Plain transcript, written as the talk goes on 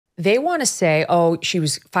they want to say, oh, she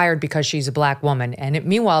was fired because she's a black woman. And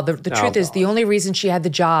meanwhile, the truth is the only reason she had the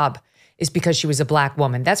job is because she was a black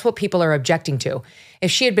woman. That's what people are objecting to.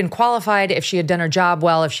 If she had been qualified, if she had done her job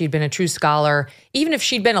well, if she'd been a true scholar, even if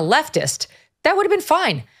she'd been a leftist, that would have been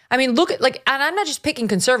fine. I mean, look at and I'm not just picking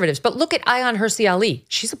conservatives, but look at Ayaan Hirsi Ali.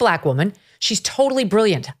 She's a black woman. She's totally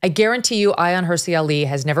brilliant. I guarantee you Ayaan Hirsi Ali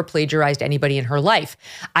has never plagiarized anybody in her life.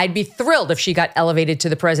 I'd be thrilled if she got elevated to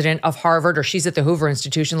the president of Harvard, or she's at the Hoover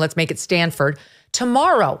Institution. Let's make it Stanford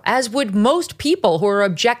tomorrow, as would most people who are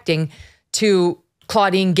objecting to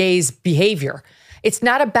Claudine Gay's behavior. It's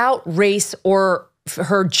not about race or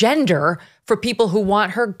her gender for people who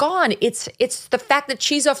want her gone. It's the fact that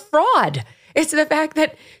she's a fraud. It's the fact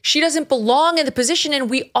that she doesn't belong in the position, and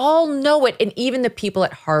we all know it. And even the people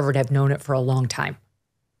at Harvard have known it for a long time.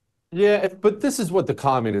 Yeah, but this is what the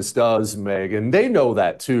communist does, Megyn. They know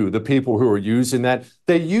that too. The people who are using that,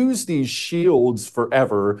 they use these shields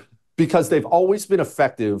forever because they've always been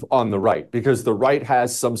effective on the right, because the right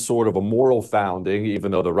has some sort of a moral founding,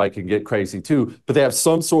 even though the right can get crazy too, but they have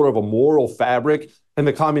some sort of a moral fabric. And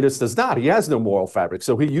the communist does not. He has no moral fabric,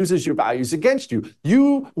 so he uses your values against you.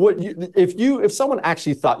 If someone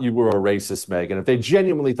actually thought you were a racist, Megyn, if they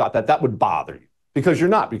genuinely thought that, that would bother you, because you're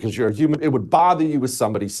not, because you're a human. It would bother you if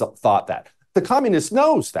somebody thought that. The communist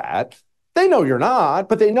knows that. They know you're not,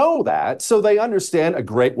 but they know that, so they understand a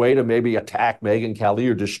great way to maybe attack Megyn Kelly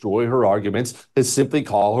or destroy her arguments is simply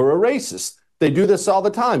call her a racist. They do this all the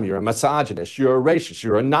time. You're a misogynist. You're a racist.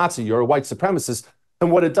 You're a Nazi. You're a white supremacist. And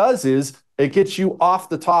what it does is it gets you off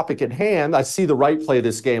the topic at hand. I see the right play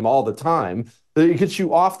this game all the time. It gets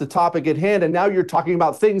you off the topic at hand, and now you're talking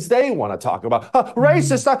about things they want to talk about.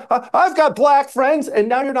 Racist, I've got black friends, and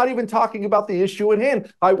now you're not even talking about the issue at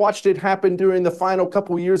hand. I watched it happen during the final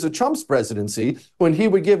couple of years of Trump's presidency, when he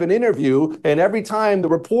would give an interview, and every time the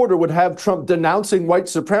reporter would have Trump denouncing white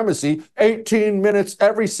supremacy, 18 minutes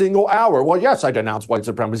every single hour. Well, yes, I denounce white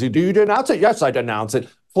supremacy. Do you denounce it? Yes, I denounce it.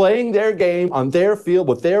 Playing their game on their field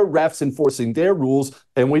with their refs enforcing their rules,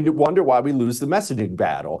 and we wonder why we lose the messaging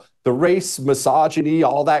battle. The race, misogyny,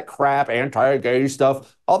 all that crap, anti-gay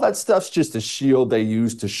stuff, all that stuff's just a shield they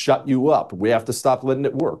use to shut you up. We have to stop letting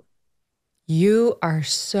it work. You are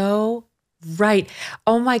so right.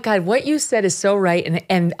 Oh my God, what you said is so right.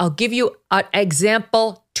 And I'll give you an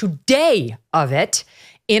example today of it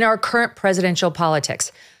in our current presidential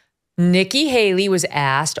politics. Nikki Haley was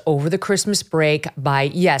asked over the Christmas break by,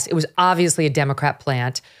 yes, it was obviously a Democrat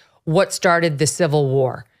plant, what started the Civil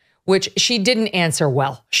War, which she didn't answer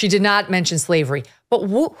well. She did not mention slavery. But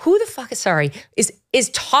who the fuck is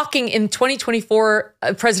talking in 2024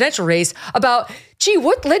 presidential race about, gee,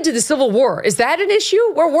 what led to the Civil War? Is that an issue?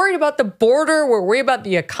 We're worried about the border. We're worried about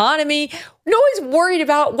the economy. No one's worried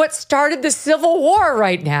about what started the Civil War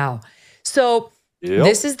right now. So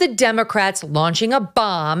This is the Democrats launching a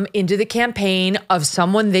bomb into the campaign of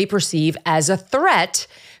someone they perceive as a threat,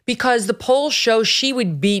 because the polls show she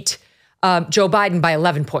would beat Joe Biden by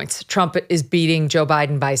 11 points. Trump is beating Joe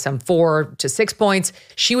Biden by some 4 to 6 points.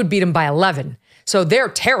 She would beat him by 11. So they're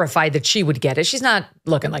terrified that she would get it. She's not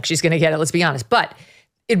looking like she's going to get it, let's be honest. But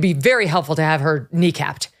it'd be very helpful to have her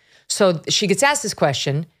kneecapped. So she gets asked this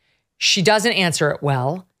question. She doesn't answer it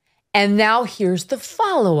well. And now here's the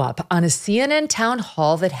follow-up on a CNN town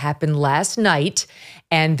hall that happened last night.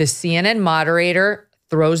 And the CNN moderator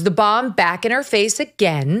throws the bomb back in her face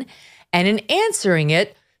again. And in answering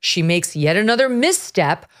it, she makes yet another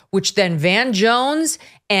misstep, which then Van Jones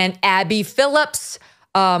and Abby Phillips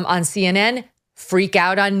on CNN freak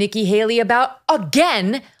out on Nikki Haley about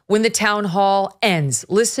again when the town hall ends.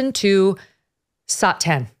 Listen to SOT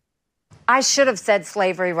 10. I should have said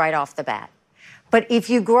slavery right off the bat. But if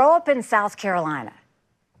you grow up in South Carolina,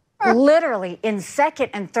 literally in second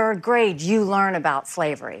and third grade, you learn about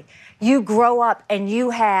slavery. You grow up and you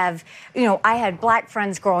have, I had black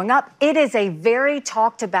friends growing up. It is a very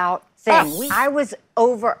talked about thing. I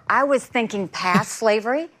was thinking past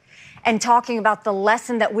slavery and talking about the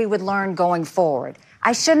lesson that we would learn going forward.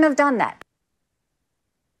 I shouldn't have done that.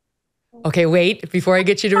 Okay, wait, before I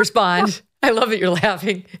get you to respond. I love that you're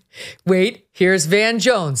laughing. Wait, here's Van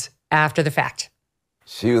Jones after the fact.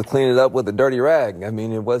 She was cleaning it up with a dirty rag. I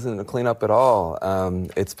mean, it wasn't a cleanup at all.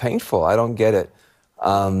 It's painful. I don't get it.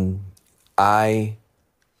 I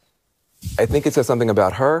think it says something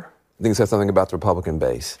about her. I think it says something about the Republican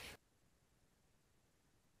base.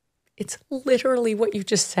 It's literally what you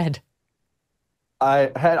just said.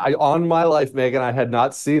 On my life, Megyn, I had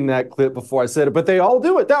not seen that clip before I said it, but they all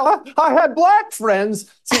do it. I had black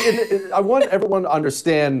friends. See, I want everyone to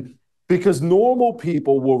understand, Because normal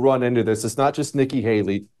people will run into this. It's not just Nikki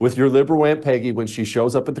Haley. With your liberal Aunt Peggy, when she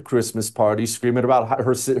shows up at the Christmas party screaming about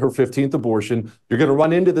her 15th abortion, you're going to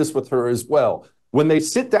run into this with her as well. When they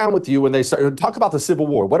sit down with you and they start talk about the Civil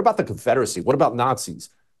War, what about the Confederacy? What about Nazis?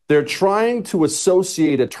 They're trying to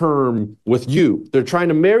associate a term with you. They're trying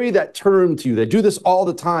to marry that term to you. They do this all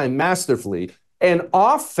the time, masterfully. And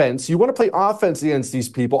offense, you want to play offense against these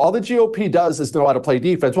people. All the GOP does is know how to play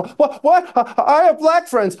defense. What? I have black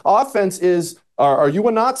friends. Offense is, are you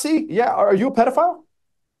a Nazi? Yeah. Are you a pedophile?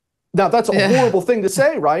 Now, that's a horrible thing to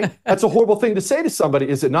say, right? That's a horrible thing to say to somebody,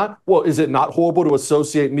 is it not? Well, is it not horrible to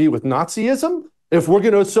associate me with Nazism? If we're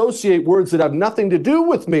going to associate words that have nothing to do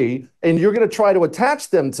with me, and you're going to try to attach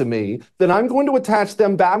them to me, then I'm going to attach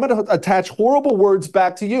them back. I'm going to attach horrible words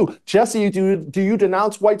back to you. Jesse, do you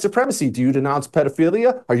denounce white supremacy? Do you denounce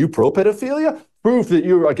pedophilia? Are you pro-pedophilia? Prove that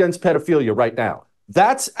you're against pedophilia right now.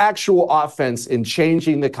 That's actual offense in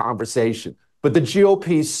changing the conversation. But the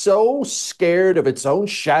GOP is so scared of its own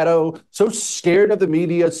shadow, so scared of the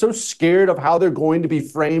media, so scared of how they're going to be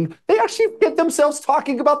framed. They actually get themselves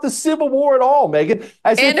talking about the Civil War at all, Megyn.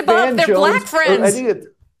 And about their black friends.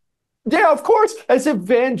 Yeah, of course. As if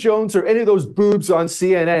Van Jones or any of those boobs on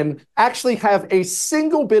CNN actually have a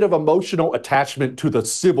single bit of emotional attachment to the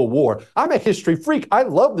Civil War. I'm a history freak. I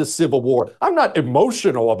love the Civil War. I'm not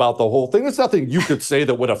emotional about the whole thing. There's nothing you could say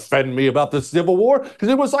that would offend me about the Civil War because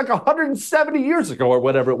it was like 170 years ago or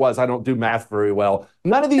whatever it was. I don't do math very well.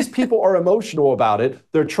 None of these people are emotional about it.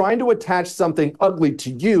 They're trying to attach something ugly to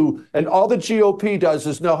you, and all the GOP does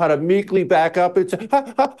is know how to meekly back up and say,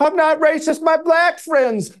 I'm not racist, my black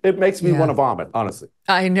friends. It makes me want to vomit, honestly.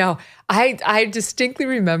 I know. I distinctly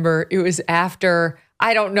remember it was after,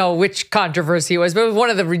 I don't know which controversy it was, but it was one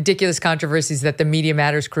of the ridiculous controversies that the Media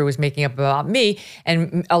Matters crew was making up about me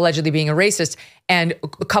and allegedly being a racist. And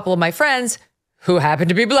a couple of my friends who happened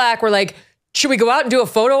to be black were like, should we go out and do a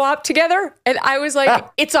photo op together? And I was like,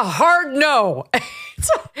 it's a hard no.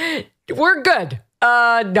 We're good.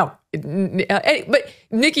 No. But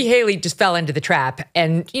Nikki Haley just fell into the trap.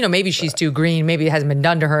 And, maybe she's too green. Maybe it hasn't been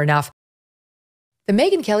done to her enough. The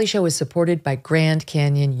Megyn Kelly Show is supported by Grand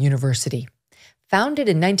Canyon University. Founded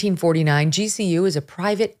in 1949, GCU is a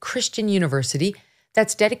private Christian university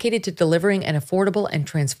that's dedicated to delivering an affordable and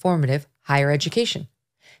transformative higher education.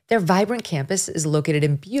 Their vibrant campus is located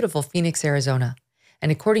in beautiful Phoenix, Arizona.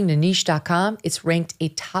 And according to niche.com, it's ranked a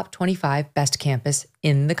top 25 best campus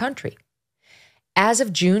in the country. As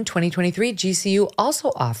of June 2023, GCU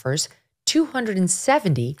also offers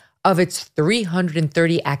 270 of its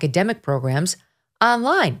 330 academic programs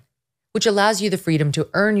online, which allows you the freedom to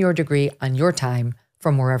earn your degree on your time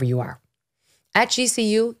from wherever you are. At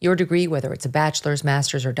GCU, your degree, whether it's a bachelor's,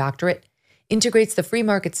 master's, or doctorate, integrates the free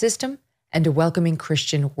market system and a welcoming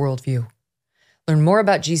Christian worldview. Learn more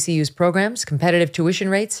about GCU's programs, competitive tuition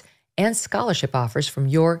rates, and scholarship offers from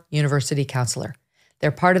your university counselor.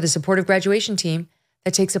 They're part of the supportive graduation team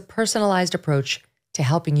that takes a personalized approach to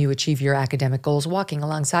helping you achieve your academic goals, walking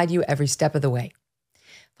alongside you every step of the way.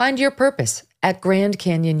 Find your purpose at Grand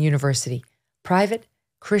Canyon University. Private,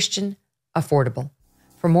 Christian, affordable.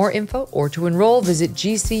 For more info or to enroll, visit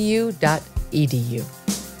gcu.edu.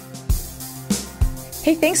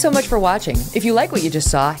 Hey, thanks so much for watching. If you like what you just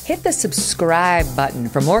saw, hit the subscribe button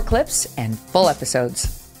for more clips and full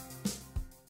episodes.